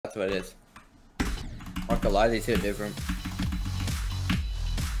That's what it is. Not gonna lie, these hit different.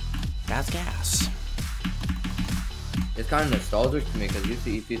 Gas, gas. It's kind of nostalgic to me because I used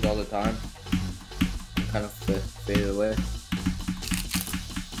to eat these all the time. It kind of faded away.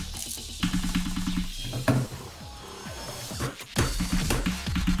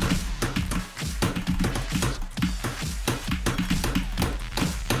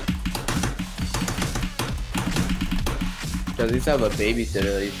 Because I used to have a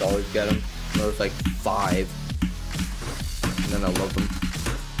babysitter that used to always get them. When I was like 5. And then I loved them.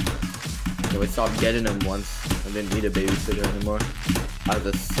 So I stopped getting them once. I didn't need a babysitter anymore. I was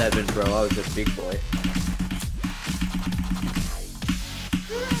a 7, bro. I was a big boy.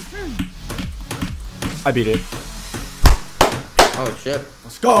 I beat it. Oh shit.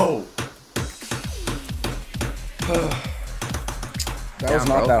 Let's go! That was Damn,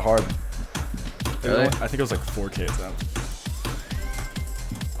 not bro. that hard. Really? I think it was like 4K attempt.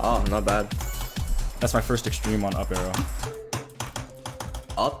 Oh, not bad. That's my first extreme on up arrow.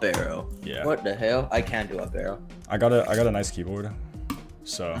 Up arrow? Yeah. What the hell? I can't do up arrow. I got a nice keyboard,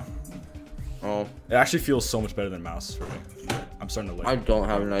 so Oh, it actually feels so much better than mouse for me. I'm starting to like. I don't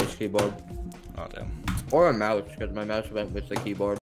have a nice keyboard. Oh damn. Or a mouse, because my mouse went with the keyboard.